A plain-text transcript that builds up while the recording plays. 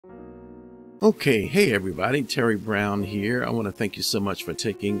Okay, hey everybody, Terry Brown here. I want to thank you so much for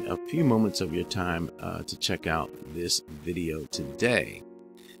taking a few moments of your time to check out this video today.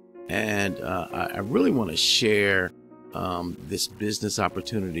 And I really want to share this business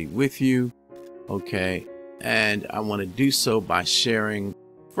opportunity with you, okay? And I want to do so by sharing,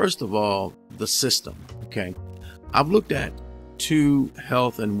 first of all, the system, okay? I've looked at two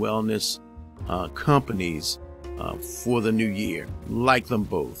health and wellness companies for the new year, like them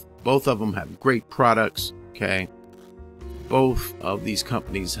both. Both of them have great products, okay? Both of these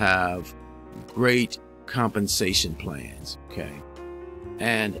companies have great compensation plans, okay?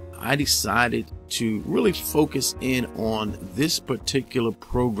 And I decided to really focus in on this particular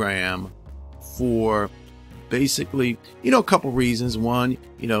program for basically, a couple reasons. One,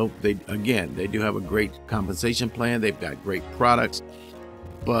 they do have a great compensation plan. They've got great products.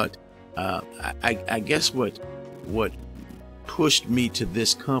 But I guess what pushed me to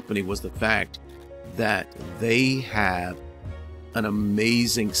this company was the fact that they have an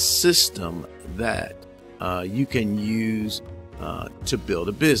amazing system that you can use to build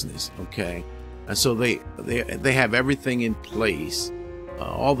a business, okay? And so they have everything in place,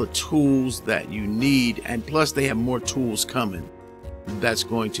 all the tools that you need, and plus they have more tools coming that's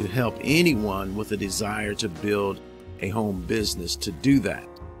going to help anyone with a desire to build a home business to do that.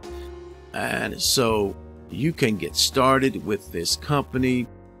 And so you can get started with this company,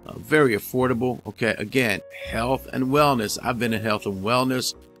 very affordable. Okay, again, health and wellness. I've been in health and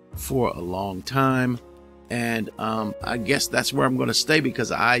wellness for a long time, and I guess that's where I'm going to stay,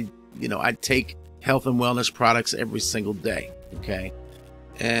 because I take health and wellness products every single day. Okay,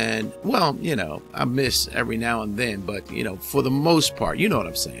 and well, I miss every now and then, but for the most part, you know what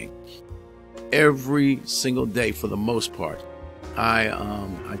I'm saying. Every single day, for the most part,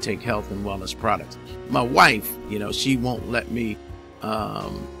 I take health and wellness products. My wife, she won't let me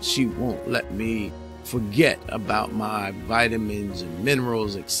forget about my vitamins and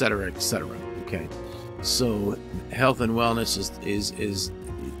minerals, etc., etc. Okay, so health and wellness is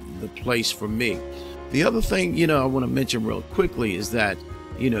the place for me. The other thing, I want to mention real quickly is that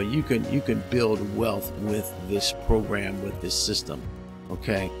you can build wealth with this program, with this system.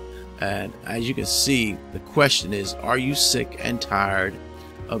 Okay. And as you can see, the question is, are you sick and tired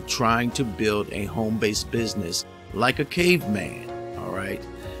of trying to build a home-based business like a caveman? All right.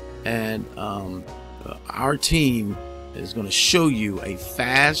 And our team is going to show you a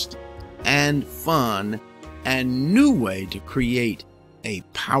fast and fun and new way to create a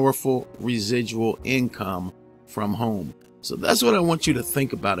powerful residual income from home. So that's what I want you to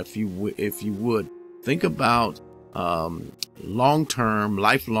think about. If you would think about long-term,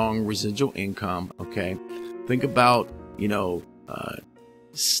 lifelong residual income. Okay, think about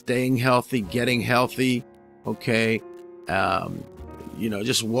staying healthy, getting healthy. Okay,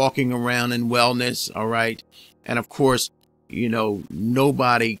 just walking around in wellness. All right, and of course,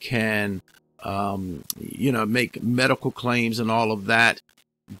 nobody can make medical claims and all of that,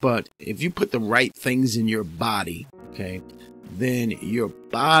 but if you put the right things in your body, okay, then your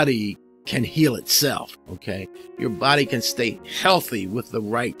body can heal itself. Okay, your body can stay healthy with the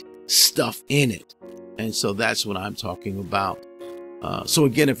right stuff in it. And so that's what I'm talking about. So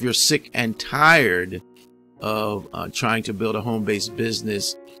again, if you're sick and tired of trying to build a home-based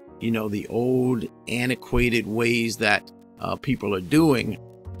business, the old antiquated ways that people are doing,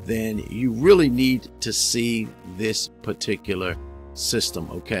 then you really need to see this particular system.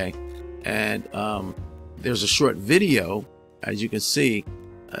 Okay, and there's a short video, as you can see.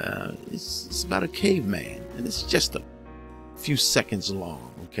 It's about a caveman, and it's just a few seconds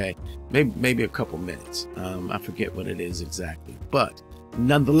long. Okay, maybe a couple minutes. I forget what it is exactly, but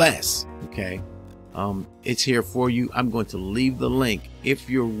nonetheless, okay, it's here for you. I'm going to leave the link if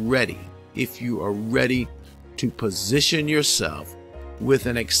you're ready. If you are ready to position yourself with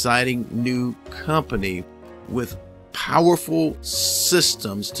an exciting new company with powerful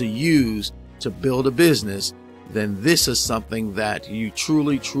systems to use to build a business, then this is something that you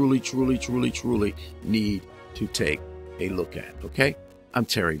truly need to take a look at. Okay, I'm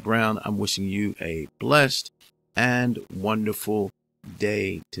Terry Brown. I'm wishing you a blessed and wonderful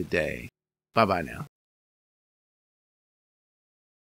day today. Bye-bye now.